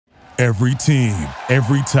Every team,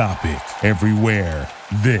 every topic, everywhere.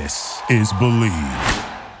 This is Believe.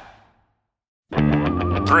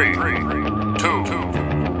 3, 2,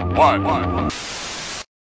 1.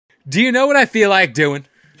 Do you know what I feel like doing?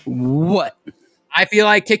 What? I feel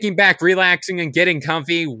like kicking back, relaxing, and getting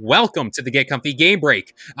comfy. Welcome to the Get Comfy Game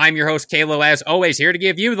Break. I'm your host, Kalo, as always, here to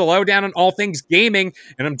give you the lowdown on all things gaming,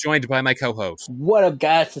 and I'm joined by my co-host. What up,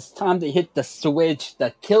 guys? It's time to hit the switch,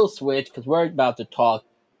 the kill switch, because we're about to talk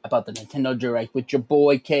about the Nintendo Direct with your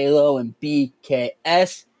boy, Kalo, and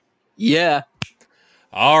BKS. Yeah.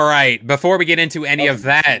 All right, before we get into any of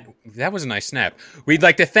that was a nice snap. We'd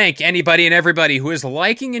like to thank anybody and everybody who is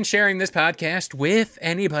liking and sharing this podcast with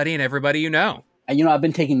anybody and everybody you know. And I've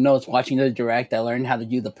been taking notes watching the Direct. I learned how to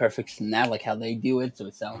do the perfect snap, like how they do it, so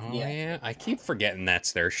it sounds, yeah. I keep forgetting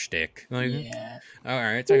that's their shtick. Like, yeah. All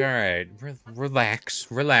right, it's like, all right, relax.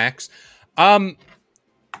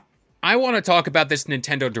 I want to talk about this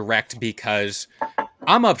Nintendo Direct because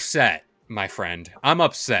I'm upset, my friend. I'm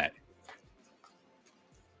upset.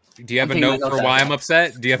 Do you have a note for why I'm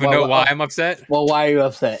upset? Do you have a note why I'm upset? Well, why are you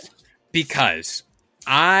upset? Because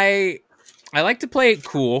I like to play it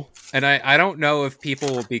cool, and I don't know if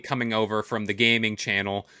people will be coming over from the gaming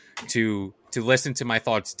channel to listen to my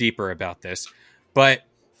thoughts deeper about this, but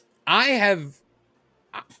I have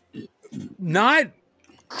not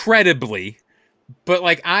credibly, but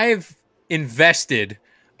like I've invested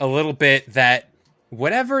a little bit that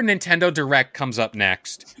whatever Nintendo Direct comes up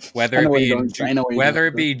next, whether it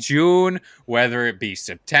be June, whether it be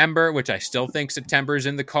September, which I still think September is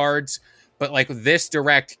in the cards, but like this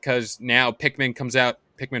Direct, because now Pikmin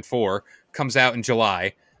 4 comes out in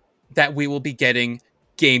July, that we will be getting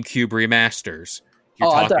GameCube remasters.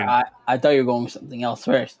 I thought you were going with something else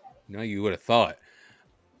first. No, you would have thought.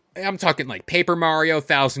 I'm talking like Paper Mario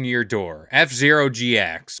Thousand Year Door, F-Zero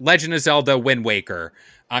GX, Legend of Zelda Wind Waker.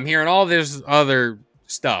 I'm hearing all this other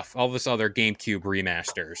stuff, all this other GameCube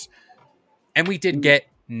remasters. And we did get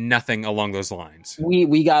nothing along those lines.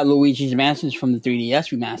 We got Luigi's Mansion from the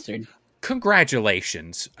 3DS remastered.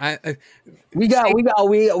 Congratulations. We got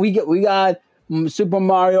Super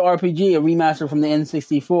Mario RPG, a remaster from the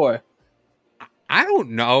N64. I don't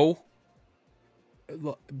know.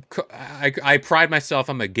 I pride myself,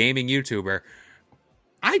 I'm a gaming YouTuber.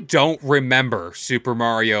 I don't remember Super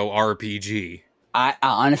Mario RPG. I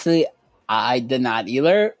honestly did not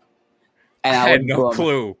either. And I had no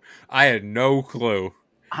clue. I had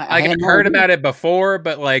heard about it before,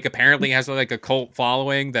 but like apparently it has like a cult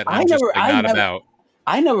following that I'm not about.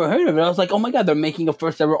 I never heard of it. I was like, oh my god, they're making a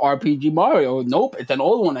first ever RPG Mario. Nope, it's an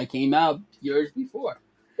old one that came out years before.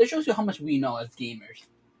 It shows you how much we know as gamers.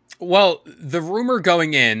 Well, the rumor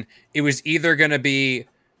going in, it was either going to be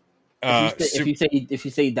if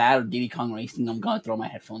you say that or Diddy Kong Racing, I'm gonna throw my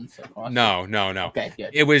headphones across. No. Okay,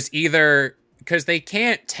 good. It was either because they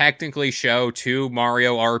can't technically show two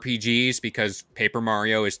Mario RPGs because Paper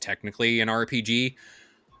Mario is technically an RPG,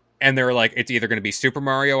 and they were like, it's either going to be Super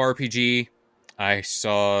Mario RPG. I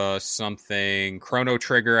saw something Chrono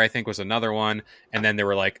Trigger, I think was another one, and then they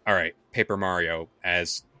were like, all right, Paper Mario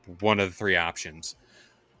as one of the three options.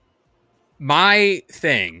 My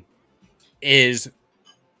thing is,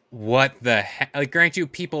 what the heck? Like, grant you,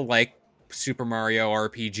 people like Super Mario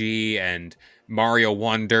RPG and Mario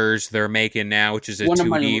Wonders they're making now, which is a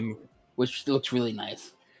 2D, which looks really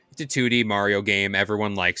nice. It's a 2D Mario game.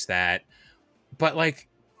 Everyone likes that. But like,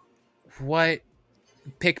 what?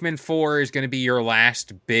 Pikmin 4 is going to be your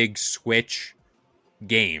last big Switch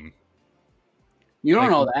game. You don't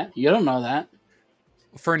know that. You don't know that.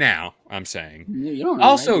 For now, I'm saying. You don't know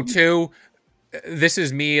also, that. too, this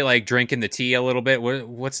is me like drinking the tea a little bit.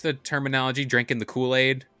 What's the terminology? Drinking the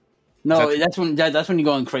Kool-Aid? No, that's when you're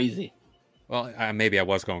going crazy. Well, maybe I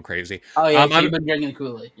was going crazy. Oh yeah, you've been drinking the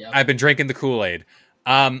Kool-Aid. Yeah. I've been drinking the Kool-Aid.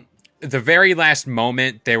 The very last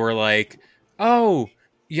moment, they were like, "Oh,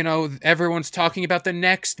 everyone's talking about the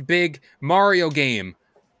next big Mario game."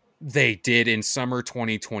 They did in summer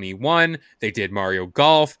 2021. They did Mario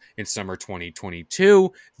Golf in summer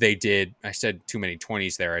 2022. They did. I said too many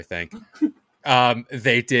 20s there, I think.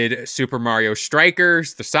 They did Super Mario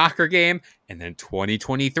Strikers, the soccer game, and then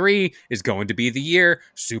 2023 is going to be the year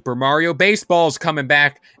Super Mario Baseball's coming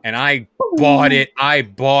back, and I bought it. I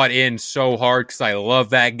bought in so hard because I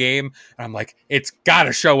love that game. And I'm like, it's got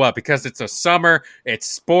to show up because it's a summer, it's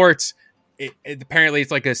sports. Apparently it's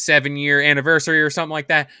like a 7-year anniversary or something like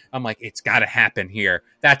that. I'm like, it's got to happen here.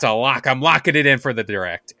 That's a lock. I'm locking it in for the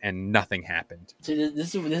Direct, and nothing happened. See,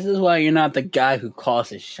 this is why you're not the guy who calls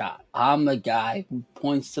his shot. I'm the guy who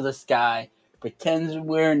points to the sky, pretends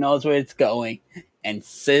knows where it's going, and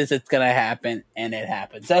says it's gonna happen, and it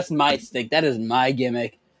happens. That's my stick. That is my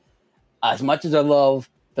gimmick. As much as I love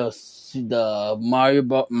the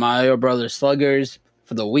Mario Brothers Sluggers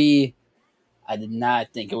for the Wii, I did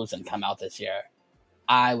not think it was going to come out this year.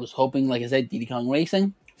 I was hoping, like I said, Diddy Kong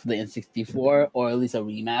Racing for the N64, or at least a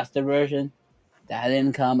remastered version. That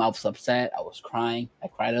didn't come. I was upset. I was crying. I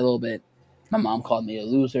cried a little bit. My mom called me a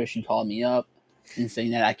loser. She called me up and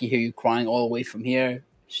saying that I could hear you crying all the way from here.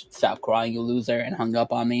 Stop crying, you loser, and hung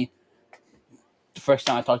up on me. The first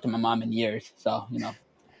time I talked to my mom in years. So,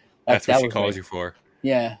 That's what she calls you for.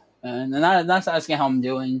 Yeah. And not asking how I'm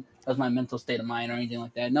doing. That's my mental state of mind or anything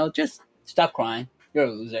like that. No, just stop crying. You're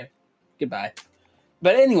a loser. Goodbye.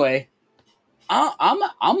 But anyway,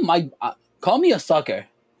 call me a sucker,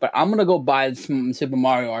 but I'm gonna go buy Super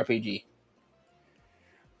Mario RPG.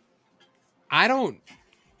 I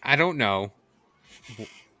don't know.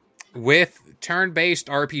 With turn-based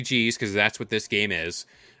RPGs, because that's what this game is,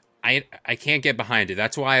 I can't get behind it.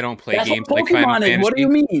 That's why I don't play games like Final Fantasy. What do you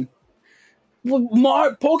mean?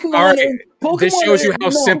 Pokemon. All right, Pokemon this shows you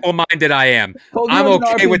how simple-minded I am. I'm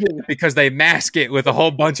okay with it because they mask it with a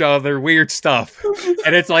whole bunch of other weird stuff.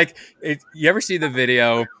 And it's like, you ever see the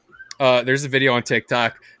video? There's a video on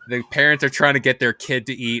TikTok. The parents are trying to get their kid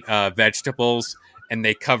to eat vegetables, and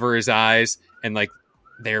they cover his eyes, and like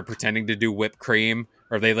they're pretending to do whipped cream,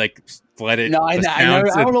 or they like let it. No, I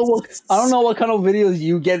don't know what kind of videos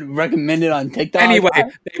you get recommended on TikTok. Anyway,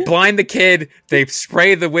 they blind the kid, they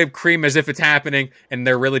spray the whipped cream as if it's happening, and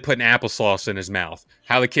they're really putting applesauce in his mouth.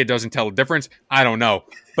 How the kid doesn't tell the difference, I don't know.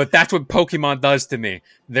 But that's what Pokemon does to me.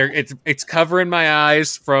 It's covering my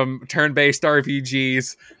eyes from turn-based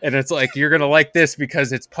RPGs, and it's like, you're gonna like this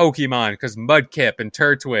because it's Pokemon, because Mudkip and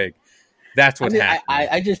Turtwig. That's what happened.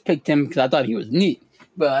 I just picked him because I thought he was neat.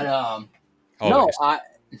 But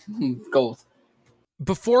gold.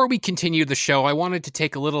 Before we continue the show, I wanted to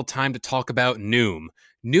take a little time to talk about Noom.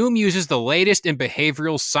 Noom uses the latest in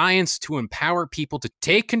behavioral science to empower people to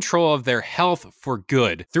take control of their health for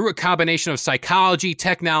good through a combination of psychology,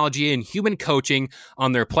 technology, and human coaching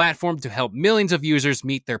on their platform to help millions of users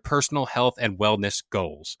meet their personal health and wellness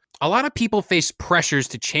goals. A lot of people face pressures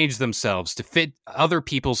to change themselves to fit other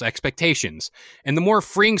people's expectations, and the more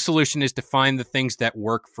freeing solution is to find the things that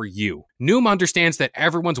work for you. Noom understands that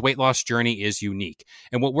everyone's weight loss journey is unique,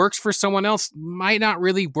 and what works for someone else might not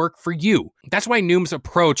really work for you. That's why Noom's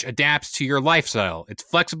approach adapts to your lifestyle. It's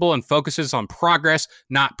flexible and focuses on progress,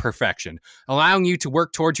 not perfection, allowing you to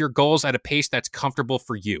work towards your goals at a pace that's comfortable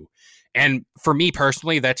for you. And for me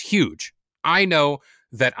personally, that's huge. I know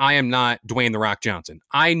that I am not Dwayne "The Rock" Johnson.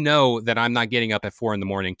 I know that I'm not getting up at 4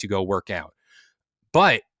 a.m. to go work out.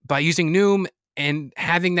 But by using Noom and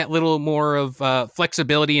having that little more of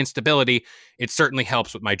flexibility and stability, it certainly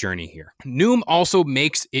helps with my journey here. Noom also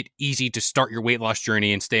makes it easy to start your weight loss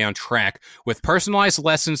journey and stay on track with personalized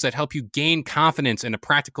lessons that help you gain confidence and a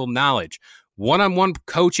practical knowledge, one-on-one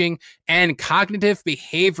coaching, and cognitive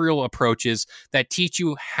behavioral approaches that teach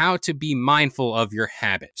you how to be mindful of your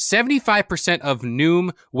habits. 75% of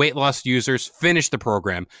Noom weight loss users finished the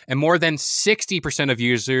program, and more than 60% of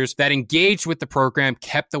users that engaged with the program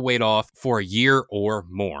kept the weight off for a year or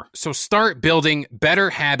more. So start building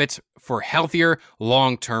better habits for healthier,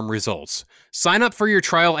 long-term results. Sign up for your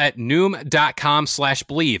trial at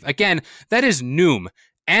Noom.com/believe. Again, that is Noom,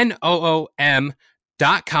 Noom.com/believe.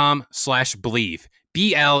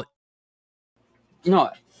 BL. I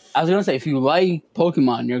was gonna say, if you like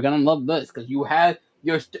Pokemon, you're gonna love this because you have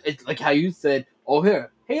it's like how you said, oh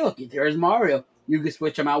hey look, here's Mario. You can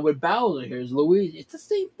switch him out with Bowser. Here's Luigi. It's the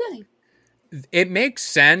same thing. It makes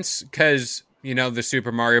sense because the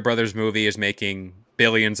Super Mario Brothers movie is making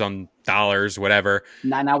billions on dollars, whatever.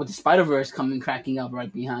 Now with the Spider-Verse cracking up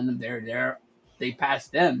right behind them, they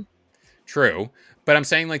passed them. True. But I'm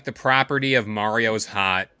saying, like, the property of Mario is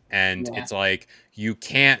hot, and it's like, you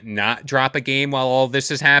can't not drop a game while all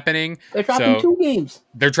this is happening. They're dropping 2 games.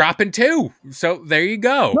 They're dropping 2. So there you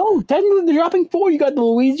go. No, technically they're dropping 4. You got the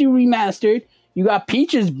Luigi remastered. You got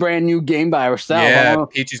Peach's brand new game by herself. Yeah,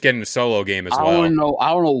 Peach is getting a solo game as well. I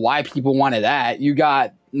don't know why people wanted that. You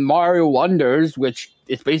got Mario Wonders, which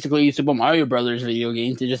is basically a Super Mario Brothers video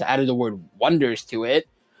game. They just added the word Wonders to it.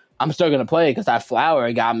 I'm still going to play it because that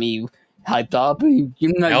flower got me hyped up.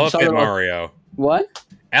 Elephant Mario. What?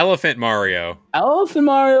 Elephant Mario. Elephant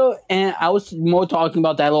Mario, and I was more talking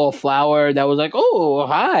about that little flower that was like, oh,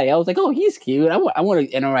 hi. I was like, oh, he's cute. I want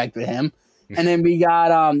to interact with him. And then we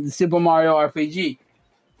got the Super Mario RPG.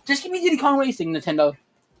 Just give me Diddy Kong Racing, Nintendo.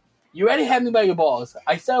 You already had me by your balls.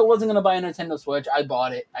 I said I wasn't going to buy a Nintendo Switch. I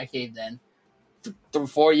bought it. I caved in.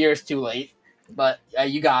 4 years too late. But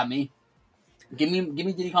you got me. Give me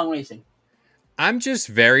Diddy Kong Racing. I'm just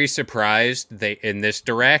very surprised in this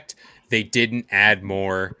direct they didn't add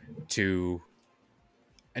more to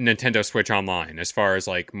Nintendo Switch Online as far as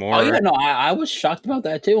like more. Oh yeah, no, I was shocked about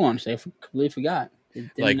that too. Honestly, I completely forgot.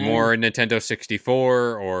 Like more Nintendo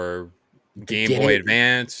 64 or Game Boy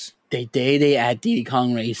Advance. They add Diddy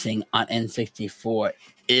Kong Racing on N64.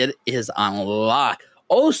 It is on lock.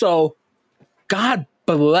 Also, God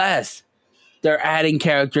bless, they're adding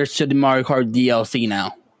characters to the Mario Kart DLC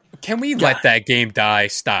now. Can we let that game die?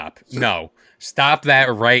 Stop. No. Stop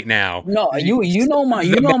that right now. No, you know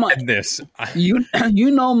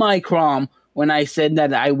my Crom when I said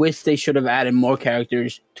that I wish they should have added more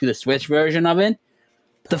characters to the Switch version of it.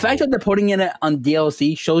 The fact that they're putting it on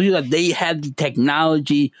DLC shows you that they had the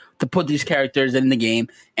technology to put these characters in the game,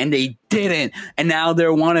 and they didn't. And now they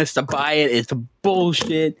want us to buy it. It's a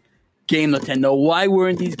bullshit game, Nintendo. Why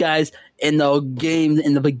weren't these guys in the game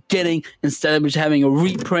in the beginning instead of just having a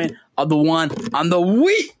reprint of the one on the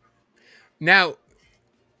Wii? Now,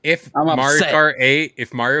 if Mario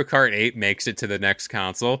Kart 8 makes it to the next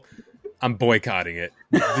console, I'm boycotting it.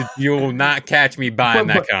 You will not catch me buying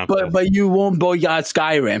that console. But you won't boycott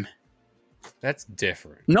Skyrim. That's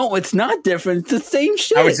different. No, it's not different. It's the same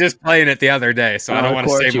shit. I was just playing it the other day, so I don't want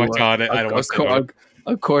to say much on it.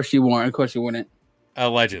 Of course you weren't. Of course you wouldn't.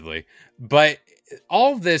 Allegedly. But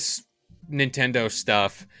all this Nintendo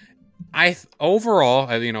stuff, I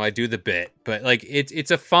do the bit, but like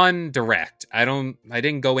it's a fun direct. I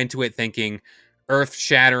didn't go into it thinking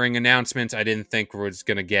earth-shattering announcements. I didn't think we was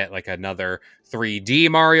going to get like another 3D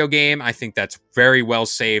Mario game. I think that's very well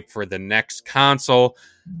saved for the next console.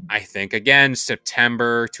 I think, again,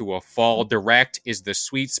 September to a fall direct is the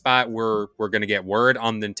sweet spot where we're going to get word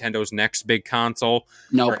on Nintendo's next big console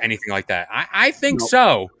or anything like that. I think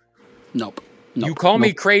so. Nope. You call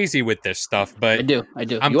me crazy with this stuff, but I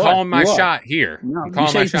do. I'm calling my shot here. No, I'm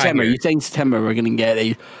calling my shot here. You say September we're going to get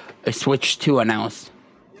a Switch 2 announced.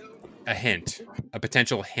 A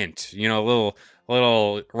potential hint, a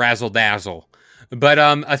little razzle dazzle. But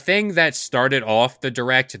a thing that started off the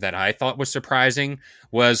direct that I thought was surprising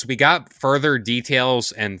was we got further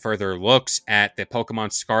details and further looks at the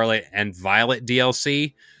Pokemon Scarlet and Violet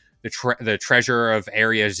DLC, the Treasure of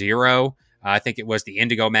Area Zero. I think it was the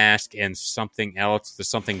Indigo Mask and something else, the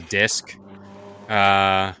something disc.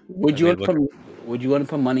 Would you want to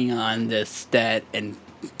put money on this that and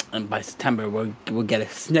by September we'll get a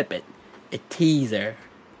snippet, a teaser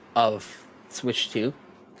of Switch 2?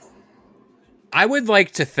 I would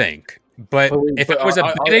like to think, but if it was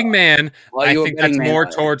a betting man, I think that's more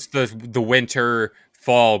towards the winter,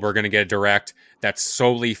 fall. We're going to get a direct that's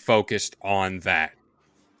solely focused on that.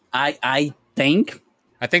 I think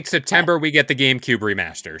September we get the GameCube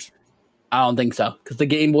remasters. I don't think so because the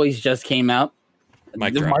Game Boys just came out. I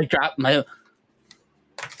just dropped my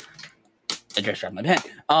pen.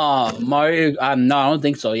 Mario. No, I don't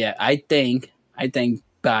think so yet. I think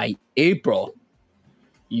by April,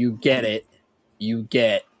 you get it. You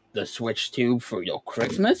get the Switch 2 for your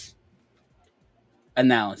Christmas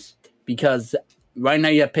announced. Because right now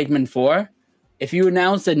you have Pikmin 4. If you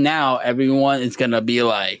announce it now, everyone is going to be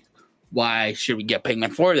like, why should we get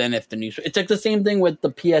Pikmin 4 then if the new... It's like the same thing with the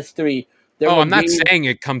PS3. I'm not saying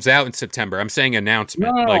it comes out in September. I'm saying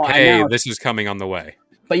announcement. Hey, this is coming on the way.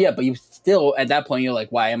 But you still, at that point, you're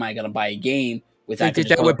like, why am I going to buy a game? They did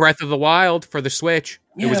that with Breath of the Wild for the Switch.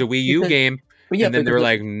 Yeah, it was a Wii U game. And then they were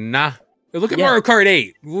like, nah. Look at Mario Kart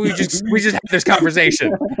 8. We just had this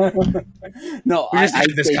conversation. No, we just had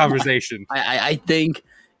this conversation. I think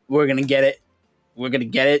we're gonna get it. We're gonna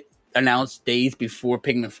get it announced days before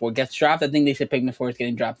Pikmin 4 gets dropped. I think they said Pikmin 4 is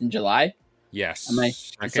getting dropped in July. Yes,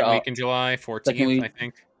 second week in July, 14th, I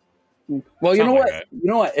think. Well, you know what? You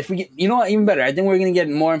know what? If we get, even better. I think we're gonna get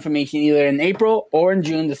more information either in April or in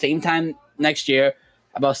June, the same time next year,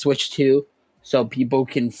 about Switch 2. So people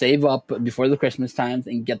can save up before the Christmas times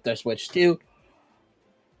and get their Switch 2.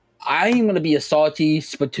 I am going to be a salty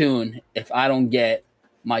spittoon if I don't get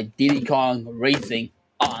my Diddy Kong Racing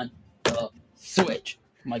on the Switch.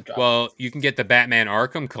 Well, you can get the Batman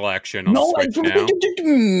Arkham collection on Switch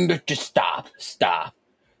now. Just stop.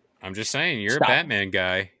 I'm just saying, you're a Batman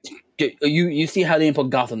guy. You see how they didn't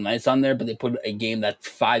put Gotham Knights on there, but they put a game that's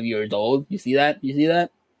 5 years old? You see that?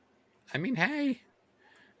 I mean, hey...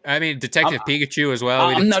 Detective Pikachu as well.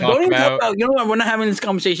 Don't even talk about. You know what? We're not having this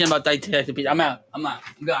conversation about Detective Pikachu. I'm out. I'm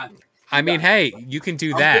gone. Hey, you can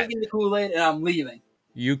do that. I'm taking the Kool-Aid and I'm leaving.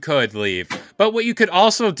 You could leave. But what you could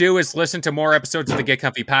also do is listen to more episodes of the Get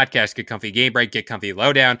Comfy podcast, Get Comfy Game Break, Get Comfy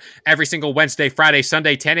Lowdown, every single Wednesday, Friday,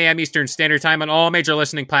 Sunday, 10 a.m. Eastern Standard Time on all major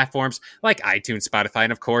listening platforms like iTunes, Spotify,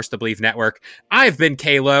 and of course, the Believe Network. I've been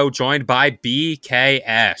K-Lo, joined by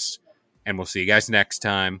BKS. And we'll see you guys next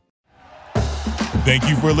time. Thank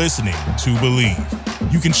you for listening to Believe.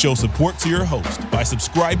 You can show support to your host by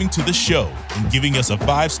subscribing to the show and giving us a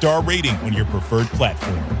 5-star rating on your preferred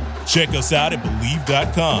platform. Check us out at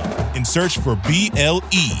Believe.com and search for BLEAV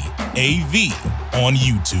on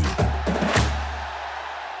YouTube.